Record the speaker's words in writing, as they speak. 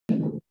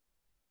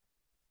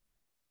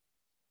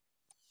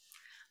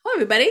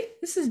Hello, everybody.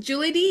 This is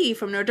Julie D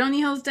from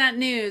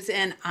NordoniaHills.news,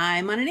 and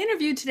I'm on an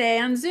interview today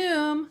on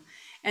Zoom.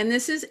 And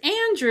this is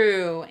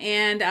Andrew.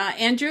 And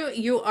Andrew,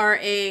 you are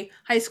a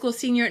high school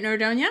senior at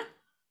Nordonia.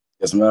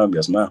 Yes, ma'am.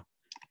 Yes, ma'am.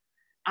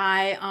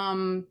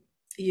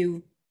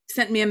 You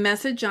sent me a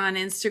message on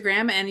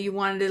Instagram, and you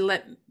wanted to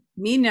let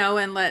me know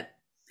and let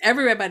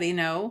everybody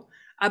know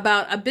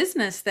about a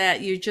business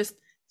that you just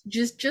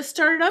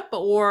started up,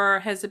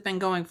 or has it been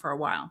going for a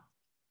while?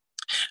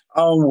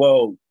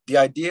 Well, the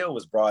idea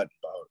was brought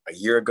about a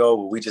year ago,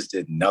 but we just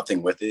did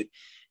nothing with it.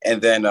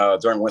 And then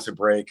during winter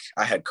break,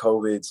 I had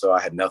COVID, so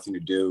I had nothing to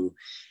do.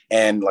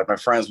 And like my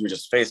friends, we were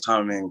just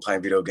FaceTiming,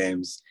 playing video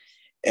games,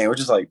 and we're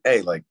just like,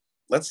 hey, like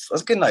let's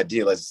get an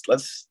idea. Let's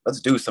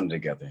do something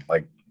together.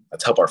 Like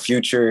let's help our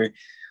future.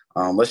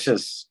 Let's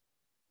just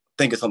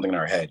think of something in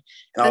our head.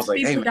 And I Let's was like,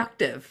 be hey, man,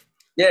 productive.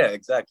 yeah,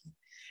 exactly.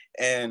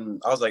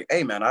 And I was like,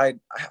 hey, man, I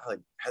like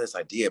had this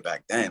idea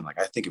back then.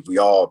 Like I think if we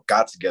all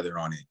got together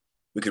on it,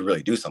 we could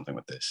really do something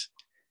with this.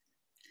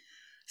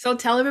 So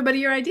tell everybody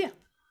your idea.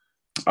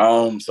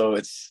 So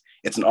it's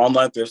an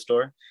online thrift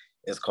store.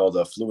 It's called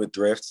Fluid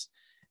Thrifts.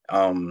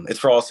 It's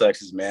for all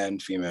sexes, man,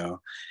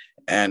 female,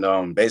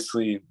 and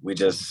basically we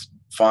just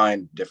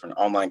find different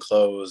online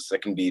clothes.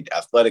 It can be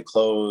athletic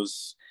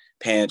clothes,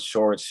 pants,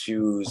 shorts,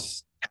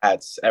 shoes,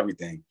 hats,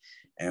 everything,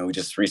 and we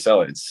just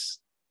resell it.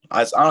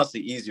 It's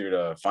honestly easier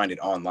to find it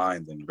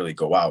online than really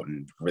go out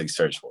and really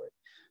search for it.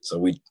 So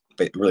we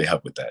really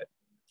help with that.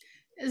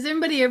 Does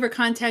anybody ever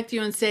contact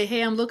you and say,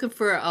 "Hey, I'm looking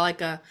for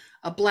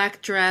a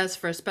black dress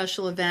for a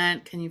special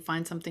event. Can you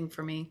find something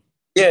for me?"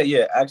 Yeah,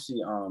 yeah.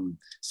 Actually,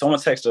 someone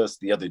texted us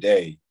the other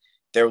day.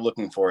 They were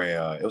looking for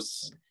it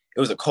was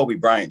a Kobe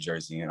Bryant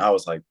jersey, and I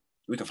was like,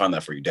 we can find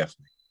that for you,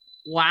 definitely.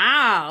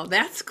 Wow,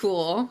 that's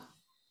cool.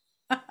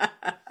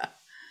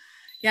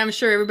 Yeah, I'm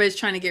sure everybody's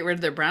trying to get rid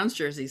of their Browns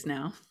jerseys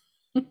now.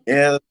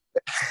 Yeah,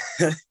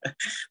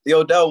 the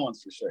Odell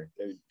ones for sure.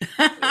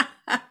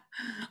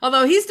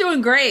 Although he's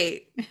doing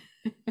great.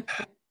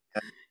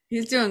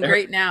 He's doing They're-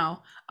 great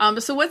now.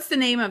 So what's the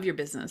name of your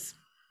business?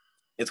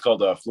 it's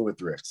called Fluid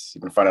Thrifts.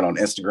 You can find it on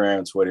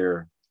Instagram,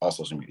 Twitter, all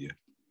social media.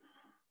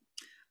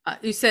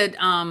 You said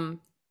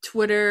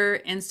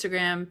Twitter,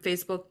 Instagram,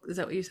 Facebook. Is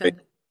that what you said?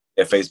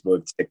 Yeah,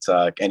 Facebook,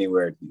 TikTok,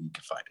 anywhere you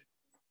can find it.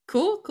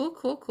 Cool, cool,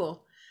 cool,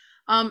 cool.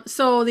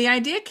 So the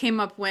idea came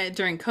up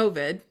during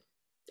COVID,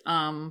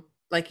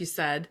 like you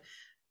said,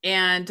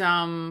 and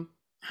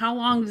how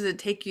long does it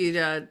take you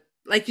to,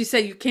 like you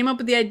said, you came up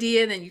with the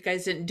idea, then you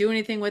guys didn't do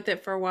anything with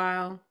it for a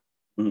while.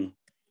 Mhm.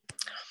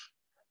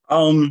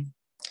 Um,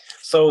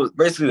 so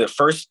basically, the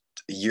first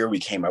year we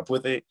came up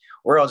with it,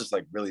 we're all just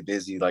like really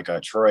busy. Like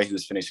Troy, he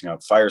was finishing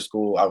up fire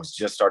school. I was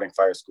just starting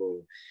fire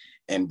school,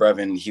 and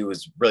Brevin, he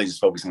was really just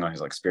focusing on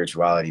his like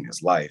spirituality in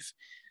his life.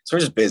 So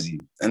we're just busy.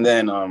 And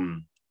then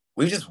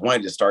we just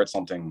wanted to start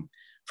something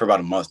for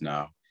about a month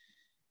now,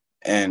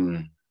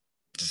 and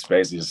just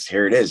basically just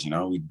here it is.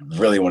 We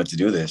really wanted to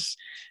do this.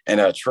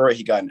 And Troy,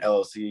 he got an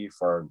LLC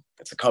for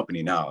it's a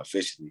company now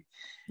officially,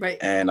 Right.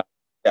 and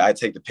I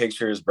take the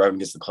pictures. Brevin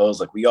gets the clothes.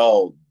 Like we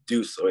all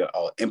do, so we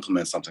all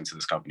implement something to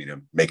this company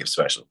to make it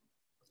special.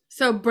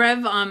 So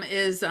Brev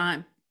is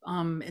in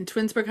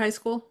Twinsburg High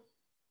School,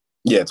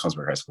 Yeah, it's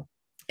Twinsburg High School.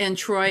 and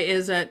Troy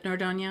is at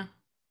Nordonia.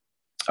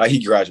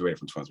 He graduated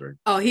from Twinsburg.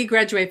 Oh, he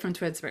graduated from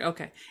Twinsburg.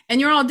 Okay, and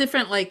you're all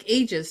different like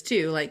ages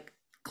too, like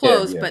Yeah,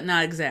 close yeah, but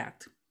not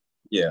exact.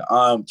 yeah.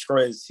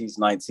 He's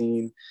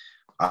 19.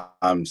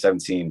 I'm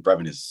 17.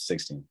 Brevin is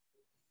 16.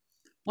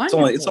 It's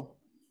only Wonderful.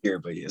 here,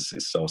 but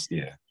it's so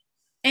yeah.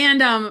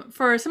 And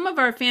for some of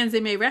our fans, they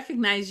may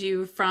recognize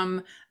you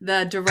from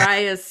the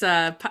Darius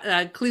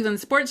Cleveland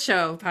Sports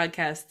Show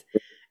podcast.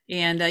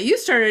 And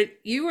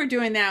you were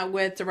doing that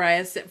with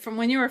Darius from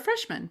when you were a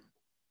freshman.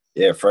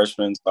 Yeah,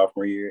 freshman,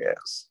 sophomore year,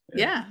 yes.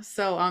 Yeah. Yeah.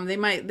 So they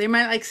might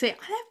like say,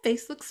 oh, that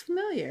face looks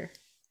familiar,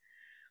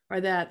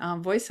 or that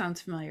voice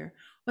sounds familiar.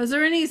 Was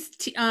there any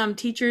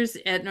teachers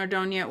at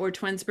Nordonia or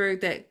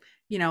Twinsburg that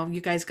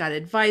you guys got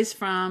advice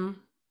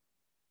from?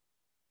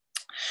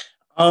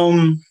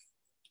 Um,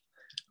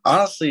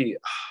 Honestly,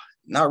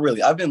 not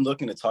really. I've been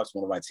looking to talk to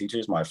one of my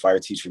teachers, my fire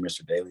teacher,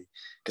 Mr. Daly,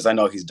 because I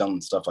know he's done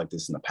stuff like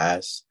this in the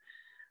past.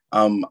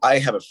 I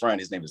have a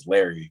friend, his name is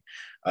Larry.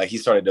 He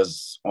started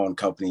his own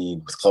company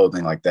with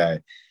clothing like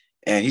that.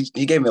 And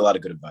he gave me a lot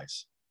of good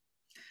advice.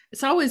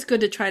 It's always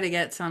good to try to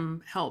get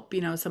some help,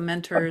 some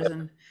mentors,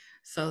 and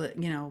so that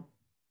know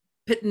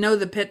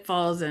the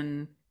pitfalls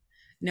and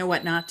know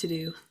what not to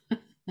do.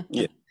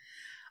 Yeah.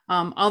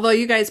 Although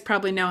you guys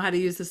probably know how to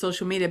use the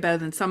social media better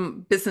than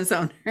some business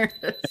owners.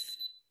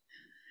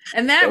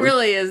 And Yeah, that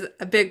really is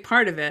a big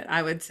part of it,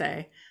 I would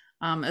say,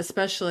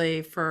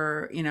 especially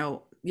for,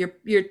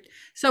 your,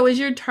 so is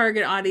your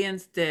target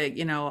audience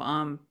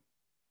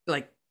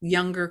like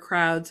younger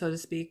crowd, so to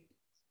speak?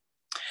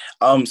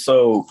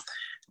 so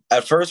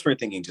at first we're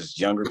thinking just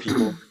younger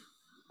people,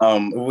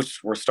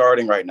 which we're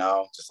starting right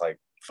now, just like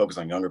focus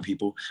on younger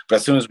people. But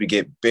as soon as we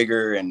get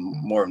bigger and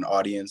more of an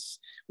audience,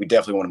 we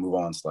definitely want to move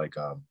on to like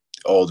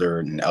older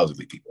and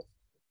elderly people.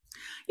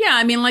 Yeah,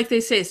 I mean, like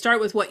they say, start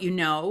with what you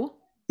know.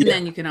 and Yeah,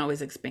 then you can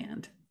always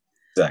expand.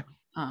 exactly.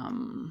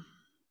 Um,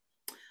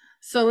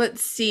 so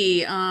let's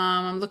see.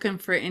 I'm looking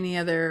for any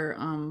other.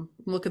 I'm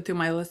looking through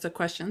my list of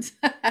questions.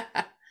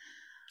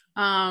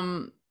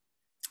 um,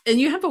 and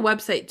you have a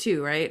website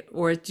too, right?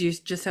 Or do you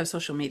just have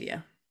social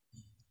media?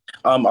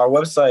 Our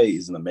website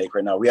is in the make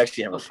right now. We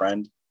actually have a Okay.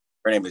 friend.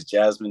 Her name is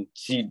Jasmine.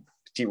 She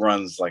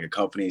runs like a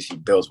company. She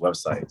builds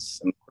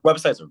websites, and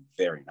websites are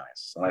very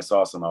nice. And I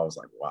saw some, I was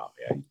like, wow,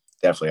 yeah, you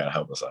definitely got to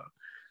help us out.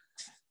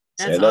 So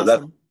That's yeah, that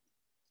awesome.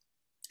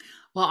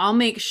 Well, I'll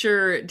make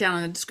sure down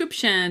in the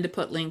description to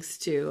put links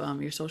to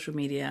your social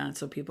media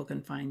so people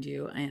can find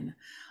you. And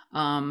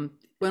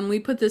when we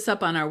put this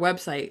up on our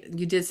website,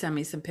 you did send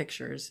me some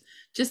pictures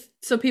just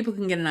so people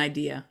can get an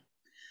idea.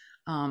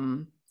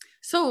 Um,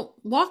 so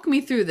walk me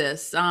through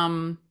this.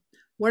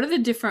 What are the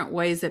different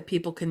ways that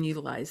people can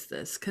utilize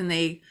this? Can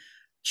they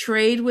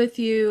trade with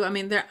you? I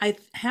mean, I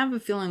have a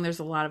feeling there's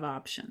a lot of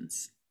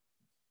options.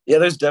 yeah,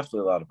 there's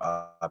definitely a lot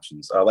of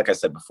options. Like I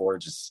said before,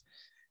 just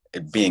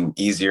it being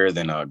easier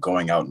than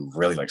going out and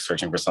really like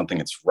searching for something.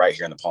 It's right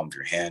here in the palm of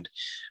your hand.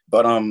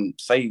 But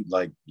say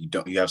like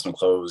you have some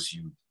clothes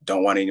you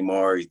don't want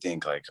anymore. You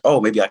think like,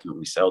 oh, maybe I can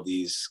resell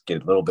these,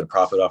 get a little bit of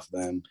profit off of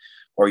them,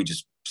 or you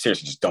just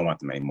seriously just don't want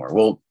them anymore.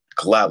 We'll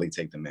gladly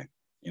take them in.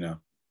 You know.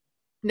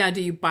 Now,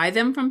 do you buy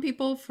them from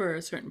people for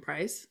a certain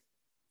price?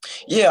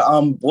 Yeah,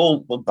 we'll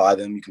buy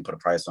them. You can put a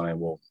price on it.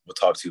 We'll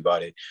talk to you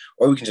about it,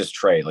 or we can just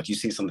trade. Like you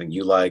see something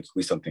you like,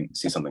 we something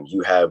see something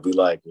you have we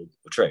like, we'll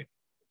trade.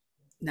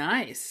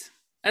 Nice.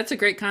 That's a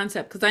great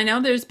concept because I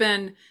know there's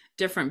been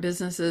different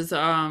businesses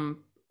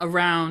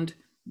around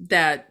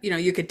that,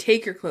 you could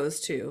take your clothes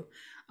to.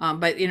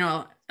 But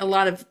a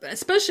lot of,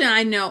 especially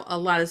I know a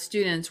lot of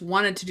students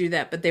wanted to do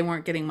that, but they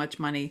weren't getting much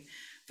money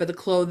for the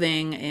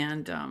clothing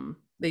and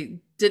they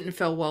didn't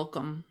feel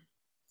welcome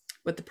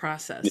with the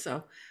process.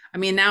 So, I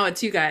mean, now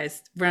it's you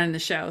guys running the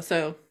show.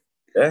 So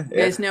Yeah, you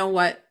yeah, guys know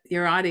what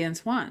your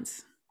audience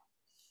wants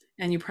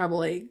and you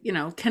probably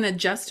can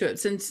adjust to it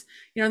since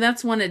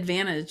that's one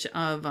advantage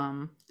of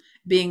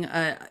being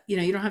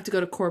you don't have to go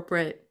to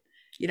corporate,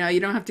 you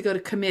don't have to go to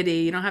committee,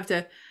 you don't have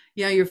to,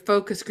 your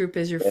focus group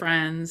is your yeah.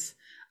 friends.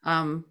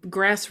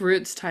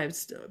 Grassroots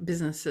types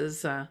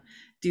businesses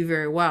do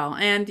very well,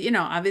 and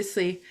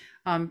obviously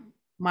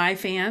my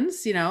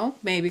fans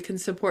maybe can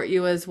support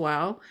you as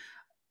well.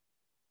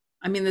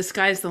 I mean, the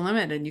sky's the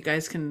limit and you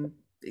guys can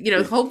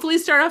hopefully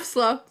start off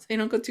slow so you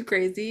don't go too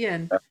crazy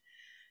and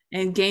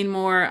gain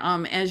more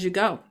as you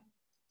go.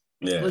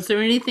 Yeah. Was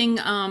there anything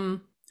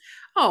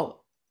oh,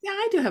 yeah,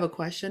 I do have a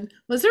question.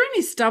 Was there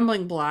any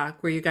stumbling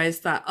block where you guys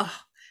thought, "Oh,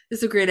 this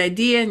is a great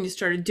idea," and you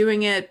started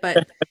doing it,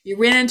 but you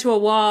ran into a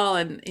wall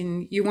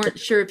and you weren't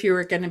sure if you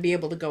were going to be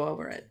able to go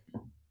over it?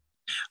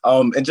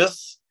 And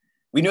just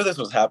we knew this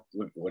was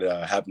would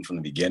happen from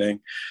the beginning,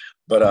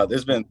 but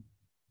there's been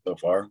so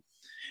far,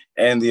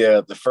 and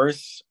the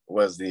first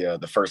was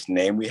the first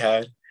name we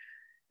had.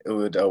 It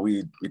would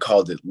we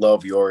called it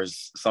Love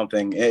Yours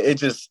something. It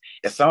just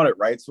it sounded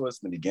right to us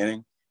in the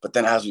beginning, but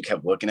then as we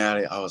kept looking at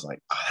it, I was like,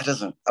 oh, that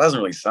doesn't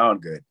really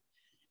sound good.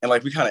 And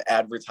like we kind of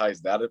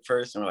advertised that at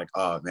first, and we're like,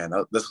 oh man,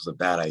 this was a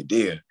bad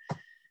idea.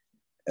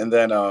 And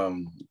then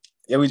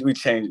yeah, we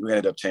changed. We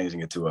ended up changing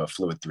it to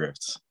Fluid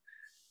Thrifts.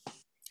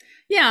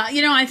 Yeah,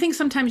 I think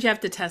sometimes you have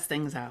to test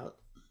things out.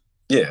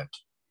 Yeah,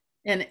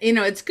 And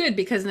it's good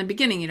because in the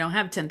beginning you don't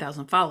have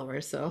 10,000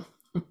 followers, so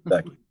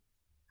exactly.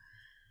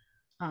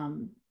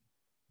 um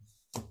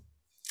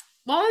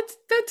well,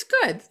 that's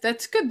good.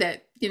 That's good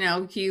that,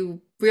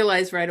 you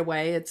realize right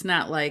away it's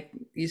not like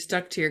you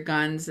stuck to your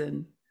guns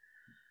and,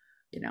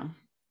 you know.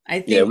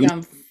 I Yeah,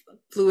 think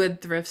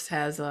Fluid Thrifts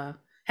has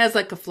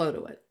like a flow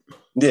to it.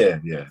 yeah.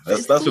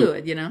 It's That's what.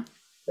 fluid, Yeah,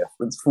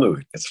 it's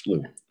fluid. It's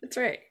fluid. That's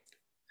right.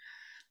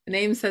 The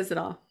name says it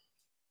all.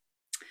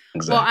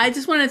 Well, I Exactly.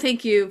 just want to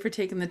thank you for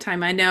taking the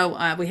time. I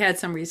know we had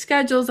some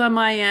reschedules on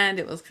my end.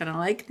 It was kind of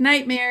like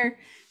nightmare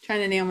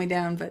trying to nail me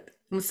down, but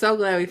I'm so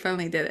glad we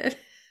finally did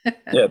it.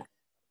 Yeah,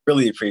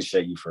 really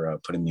appreciate you for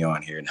putting me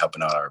on here and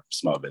helping out our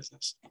small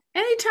business.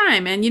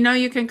 Anytime. And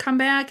you can come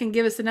back and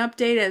give us an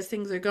update as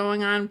things are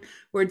going on.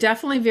 We're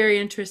definitely very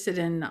interested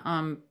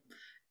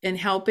in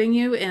helping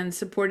you and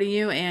supporting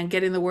you and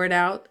getting the word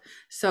out.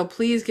 So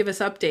please give us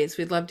updates.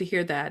 We'd love to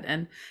hear that.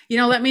 And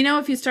let me know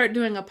if you start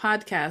doing a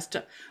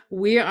podcast.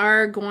 We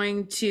are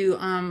going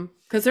to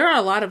because there are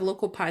a lot of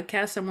local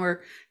podcasts and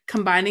we're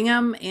combining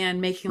them and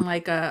making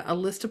like a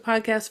list of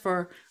podcasts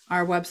for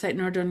our website,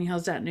 Nordonia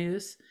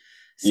Hills.news.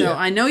 So Yeah.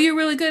 I know you're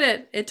really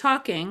good at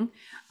talking.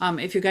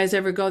 If you guys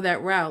ever go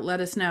that route, let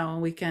us know.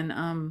 We can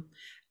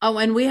oh,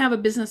 and we have a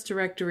business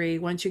directory.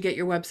 Once you get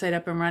your website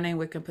up and running,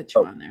 we can put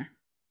you Oh, on there.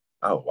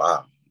 oh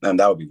wow. And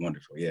that would be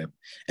wonderful. Yeah.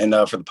 And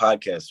for the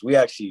podcast, we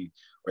actually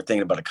were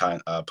thinking about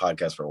a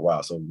podcast for a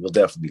while, so we'll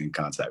definitely be in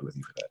contact with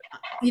you for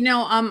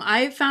that.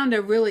 I found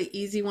a really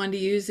easy one to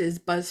use is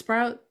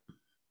Buzzsprout.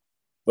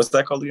 What's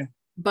that called again?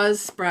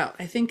 Buzzsprout.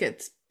 I think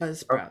it's Oh,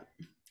 Buzzsprout.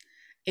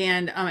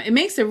 And it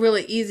makes it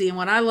really easy. And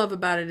what I love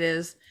about it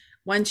is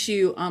once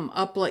you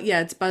upload,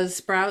 yeah, it's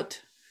Buzzsprout.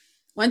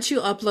 Once you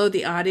upload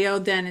the audio,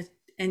 then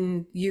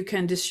and you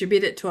can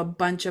distribute it to a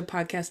bunch of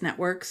podcast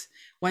networks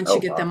once Oh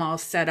you get wow. them all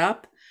set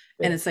up,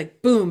 and Yeah. it's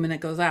like boom, and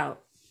it goes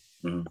out.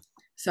 Mhm.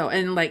 So,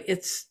 and like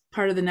it's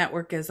part of the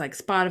network is like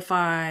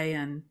Spotify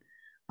and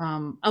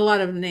a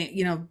lot of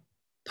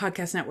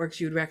podcast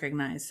networks you'd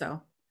recognize.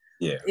 So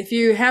Yeah. if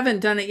you haven't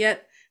done it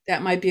yet,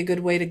 that might be a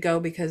good way to go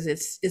because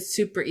it's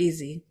super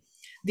easy.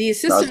 The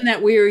system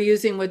that we were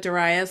using with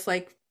Darius,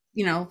 like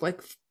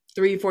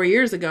 3-4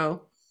 years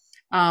ago,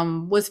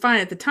 was fine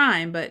at the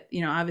time, but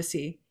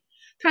obviously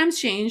times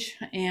change,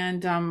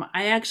 and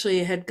I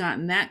actually had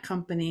gotten that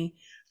company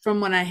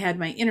from when I had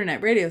my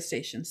internet radio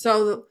station.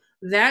 So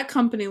that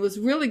company was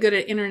really good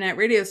at internet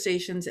radio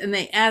stations, and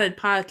they added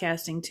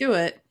podcasting to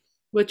it,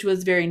 which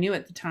was very new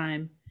at the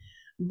time.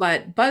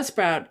 But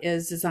Buzzsprout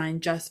is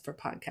designed just for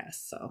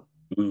podcasts, so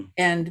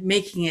and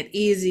making it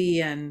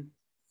easy and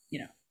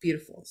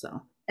beautiful.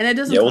 So, and it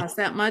doesn't cost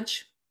that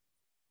much,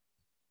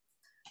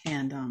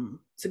 and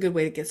it's a good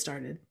way to get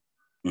started.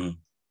 Mm-hmm.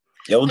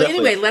 Yeah, well, so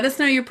anyway, let us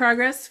know your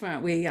progress.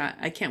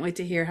 I can't wait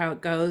to hear how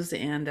it goes,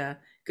 and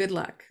good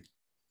luck.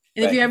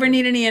 And if you ever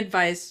need any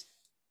advice,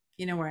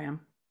 you know where I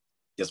am.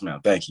 Yes,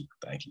 ma'am. Thank you.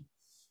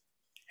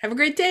 Have a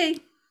great day.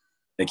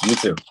 Thank you, you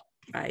too.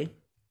 Bye.